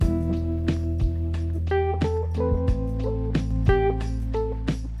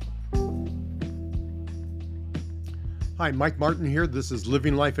Hi, Mike Martin here. This is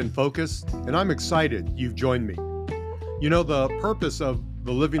Living Life in Focus, and I'm excited you've joined me. You know, the purpose of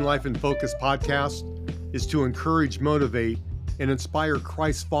the Living Life in Focus podcast is to encourage, motivate, and inspire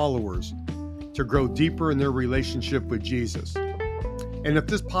Christ followers to grow deeper in their relationship with Jesus. And if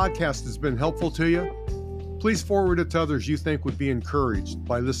this podcast has been helpful to you, please forward it to others you think would be encouraged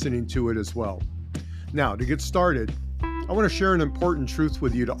by listening to it as well. Now, to get started, I want to share an important truth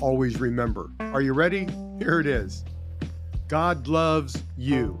with you to always remember. Are you ready? Here it is. God loves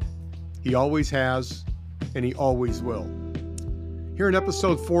you. He always has, and He always will. Here in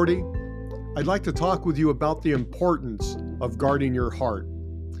episode 40, I'd like to talk with you about the importance of guarding your heart.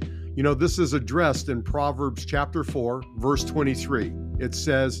 You know, this is addressed in Proverbs Chapter 4, verse 23. It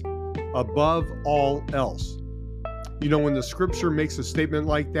says, above all else. You know, when the scripture makes a statement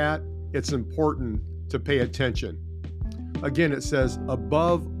like that, it's important to pay attention. Again, it says,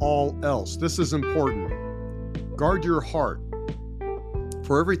 above all else. This is important. Guard your heart,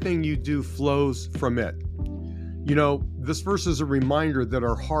 for everything you do flows from it. You know, this verse is a reminder that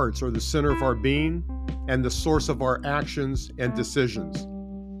our hearts are the center of our being and the source of our actions and decisions.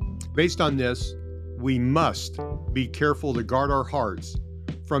 Based on this, we must be careful to guard our hearts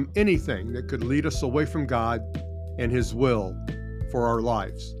from anything that could lead us away from God and His will for our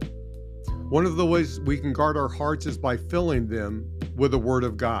lives. One of the ways we can guard our hearts is by filling them with the Word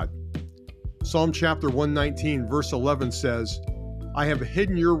of God. Psalm chapter 119, verse 11 says, I have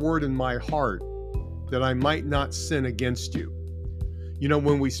hidden your word in my heart that I might not sin against you. You know,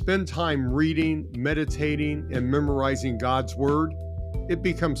 when we spend time reading, meditating, and memorizing God's word, it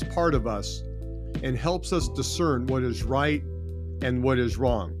becomes part of us and helps us discern what is right and what is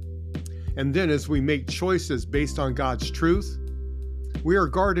wrong. And then as we make choices based on God's truth, we are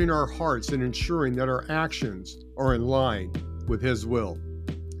guarding our hearts and ensuring that our actions are in line with His will.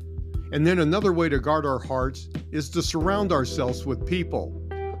 And then another way to guard our hearts is to surround ourselves with people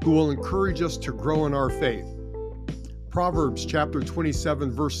who will encourage us to grow in our faith. Proverbs Chapter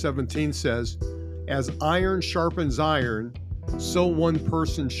 27, verse 17 says, as iron sharpens iron, so one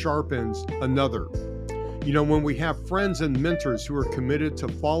person sharpens another. You know, when we have friends and mentors who are committed to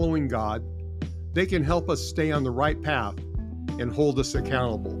following God, they can help us stay on the right path and hold us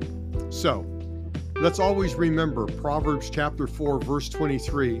accountable. So, let's always remember Proverbs Chapter 4, verse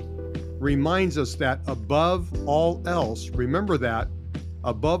 23 reminds us that above all else, remember that,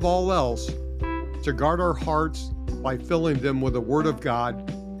 above all else, to guard our hearts by filling them with the Word of God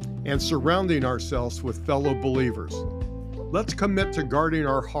and surrounding ourselves with fellow believers. Let's commit to guarding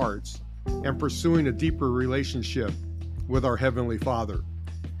our hearts and pursuing a deeper relationship with our Heavenly Father.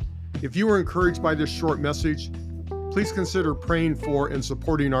 If you were encouraged by this short message, please consider praying for and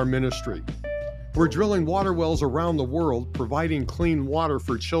supporting our ministry. We're drilling water wells around the world, providing clean water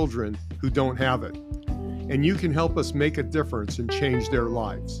for children who don't have it. And you can help us make a difference and change their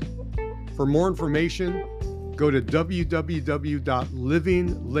lives. For more information, go to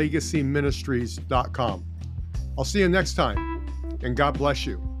www.livinglegacyministries.com. I'll see you next time, and God bless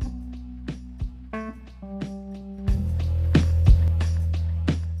you.